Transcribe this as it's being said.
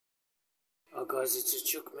Hi guys, it's a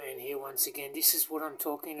Chook Man here once again. This is what I'm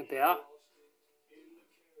talking about.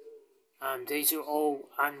 These are all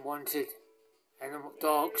unwanted animal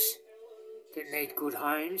dogs that need good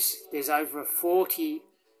homes. There's over 40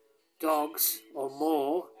 dogs or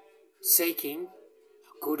more seeking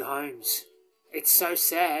good homes. It's so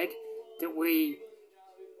sad that we,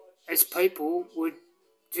 as people, would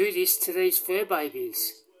do this to these fur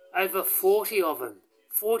babies. Over 40 of them.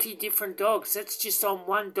 40 different dogs. That's just on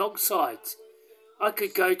one dog site. I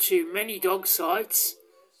could go to many dog sites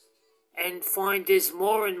and find there's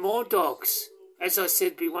more and more dogs. As I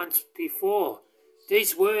said once before,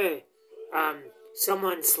 these were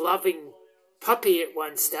someone's loving puppy at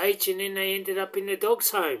one stage, and then they ended up in the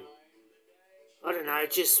dog's home. I don't know,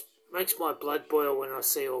 it just makes my blood boil when I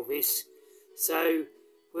see all this. So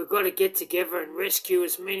we've got to get together and rescue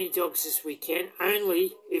as many dogs as we can,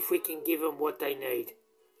 only if we can give them what they need.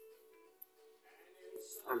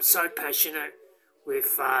 I'm so passionate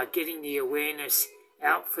with getting the awareness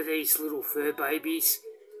out for these little fur babies.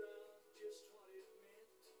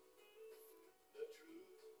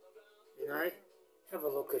 You know, have a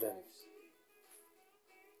look at them.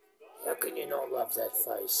 How can you not love that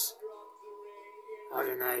face? I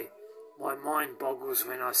don't know, my mind boggles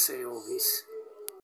when I see all this.